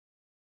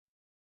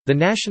The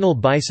National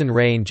Bison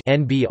Range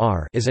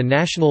 (NBR) is a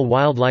national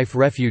wildlife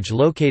refuge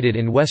located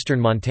in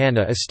western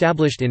Montana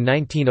established in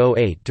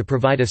 1908 to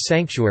provide a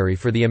sanctuary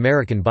for the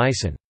American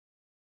bison.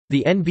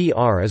 The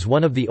NBR is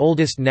one of the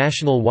oldest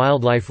national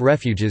wildlife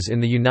refuges in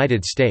the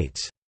United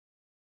States.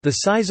 The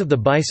size of the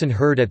bison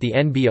herd at the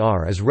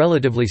NBR is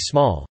relatively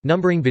small,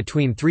 numbering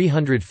between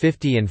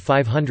 350 and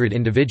 500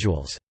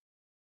 individuals.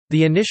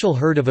 The initial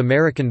herd of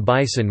American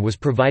bison was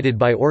provided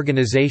by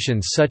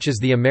organizations such as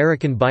the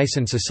American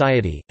Bison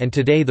Society, and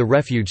today the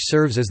refuge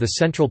serves as the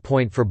central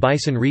point for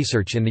bison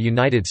research in the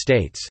United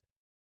States.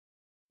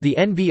 The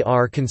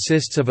NBR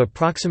consists of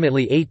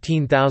approximately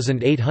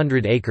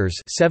 18,800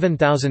 acres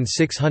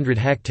 (7,600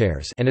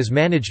 hectares) and is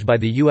managed by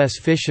the U.S.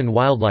 Fish and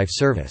Wildlife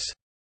Service.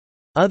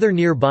 Other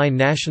nearby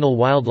national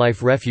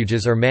wildlife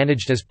refuges are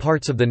managed as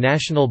parts of the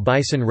National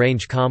Bison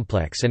Range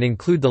Complex and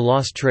include the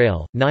Lost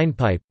Trail,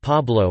 Ninepipe,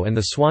 Pablo and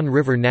the Swan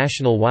River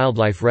National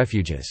Wildlife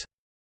Refuges.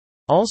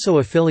 Also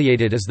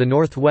affiliated is the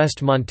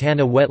Northwest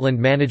Montana Wetland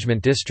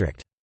Management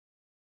District.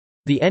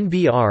 The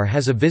NBR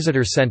has a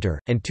visitor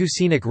center, and two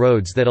scenic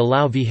roads that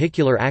allow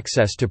vehicular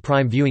access to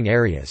prime viewing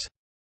areas.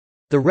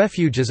 The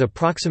refuge is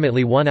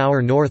approximately 1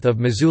 hour north of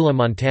Missoula,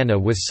 Montana,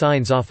 with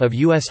signs off of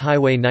U.S.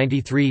 Highway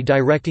 93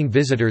 directing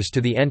visitors to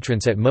the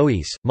entrance at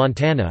Moise,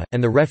 Montana,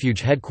 and the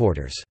refuge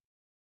headquarters.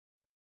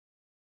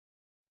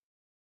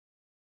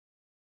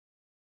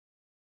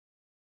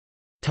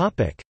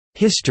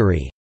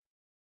 History.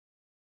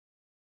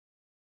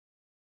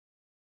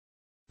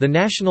 The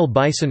National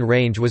Bison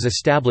Range was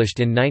established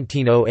in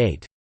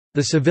 1908.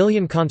 The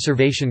Civilian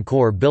Conservation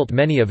Corps built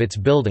many of its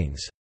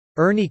buildings.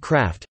 Ernie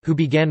Kraft, who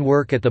began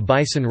work at the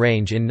Bison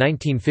Range in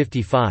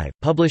 1955,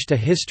 published a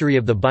history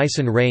of the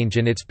Bison Range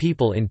and its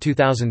people in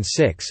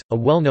 2006. A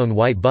well-known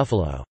white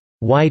buffalo,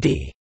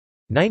 Whitey,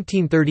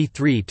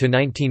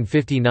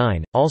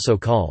 1933–1959, also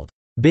called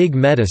Big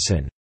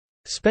Medicine,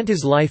 spent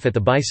his life at the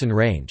Bison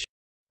Range.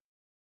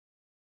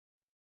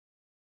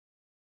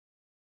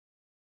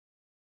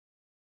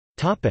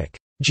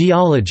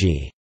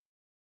 Geology.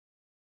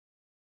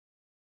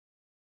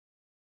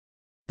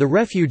 The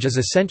refuge is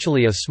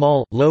essentially a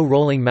small,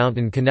 low-rolling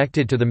mountain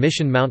connected to the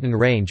Mission Mountain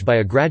Range by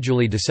a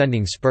gradually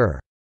descending spur.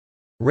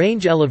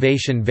 Range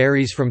elevation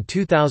varies from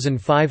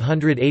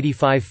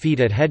 2,585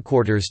 feet at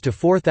headquarters to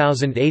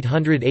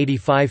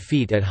 4,885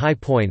 feet at High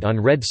Point on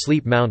Red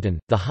Sleep Mountain,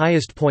 the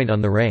highest point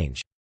on the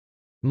range.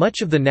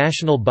 Much of the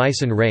National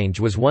Bison Range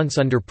was once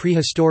under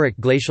prehistoric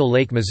glacial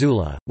Lake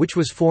Missoula, which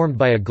was formed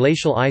by a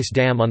glacial ice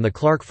dam on the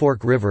Clark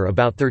Fork River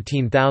about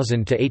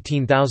 13,000 to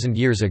 18,000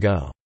 years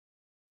ago.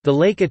 The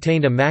lake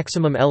attained a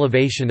maximum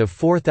elevation of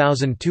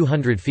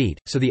 4,200 feet,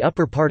 so the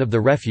upper part of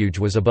the refuge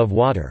was above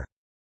water.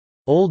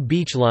 Old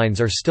beach lines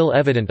are still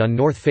evident on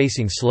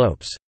north-facing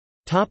slopes.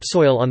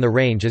 Topsoil on the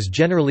range is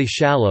generally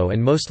shallow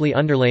and mostly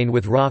underlain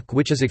with rock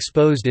which is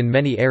exposed in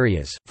many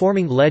areas,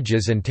 forming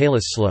ledges and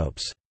talus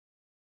slopes.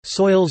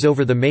 Soils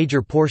over the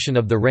major portion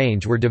of the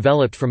range were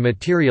developed from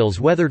materials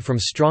weathered from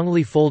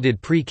strongly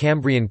folded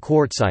Precambrian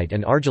quartzite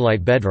and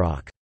argillite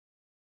bedrock.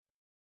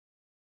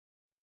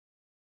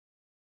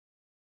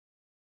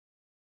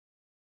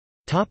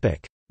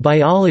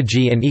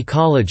 Biology and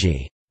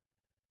ecology.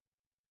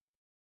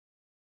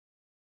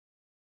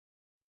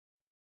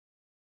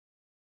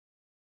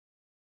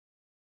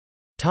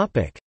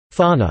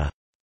 Fauna.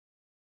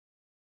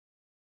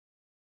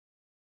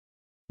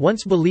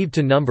 Once believed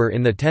to number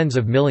in the tens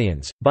of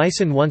millions,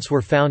 bison once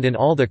were found in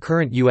all the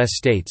current U.S.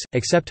 states,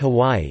 except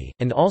Hawaii,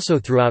 and also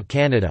throughout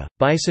Canada.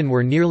 Bison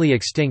were nearly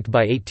extinct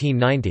by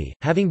 1890,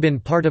 having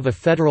been part of a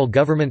federal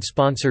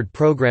government-sponsored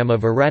program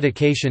of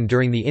eradication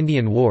during the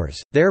Indian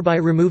Wars, thereby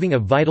removing a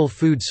vital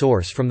food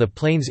source from the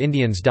Plains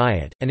Indians'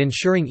 diet, and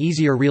ensuring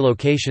easier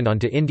relocation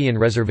onto Indian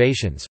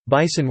reservations.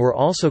 Bison were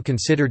also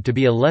considered to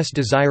be a less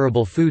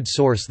desirable food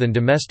source than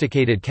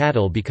domesticated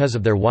cattle because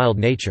of their wild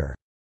nature.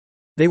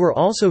 They were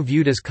also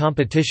viewed as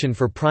competition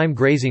for prime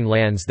grazing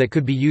lands that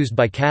could be used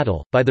by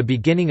cattle. By the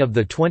beginning of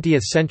the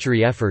 20th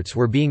century, efforts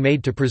were being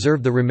made to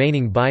preserve the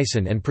remaining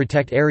bison and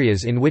protect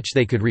areas in which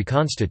they could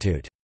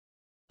reconstitute.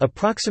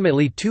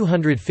 Approximately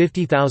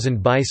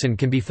 250,000 bison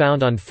can be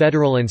found on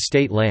federal and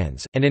state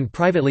lands, and in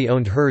privately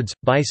owned herds,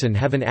 bison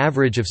have an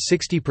average of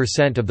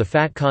 60% of the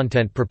fat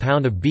content per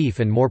pound of beef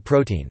and more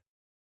protein.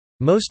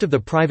 Most of the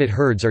private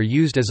herds are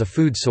used as a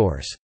food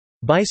source.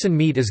 Bison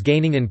meat is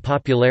gaining in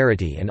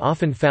popularity and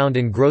often found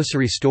in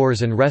grocery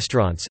stores and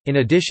restaurants. In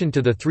addition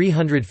to the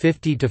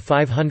 350 to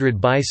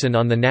 500 bison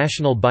on the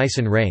National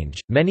Bison Range,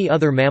 many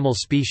other mammal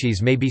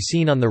species may be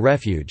seen on the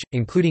refuge,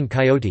 including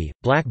coyote,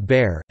 black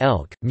bear,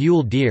 elk,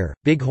 mule deer,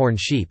 bighorn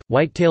sheep,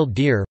 white-tailed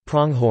deer,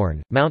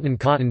 pronghorn, mountain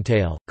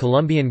cottontail,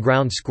 Columbian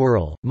ground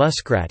squirrel,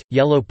 muskrat,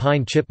 yellow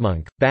pine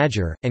chipmunk,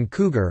 badger, and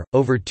cougar.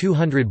 Over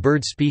 200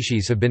 bird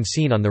species have been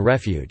seen on the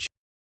refuge.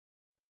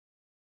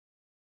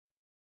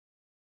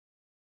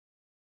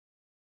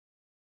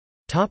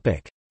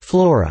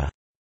 Flora.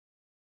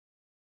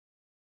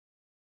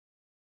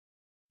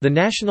 The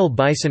National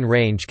Bison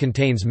Range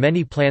contains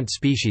many plant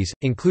species,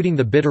 including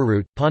the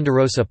bitterroot,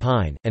 ponderosa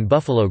pine, and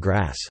buffalo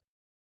grass.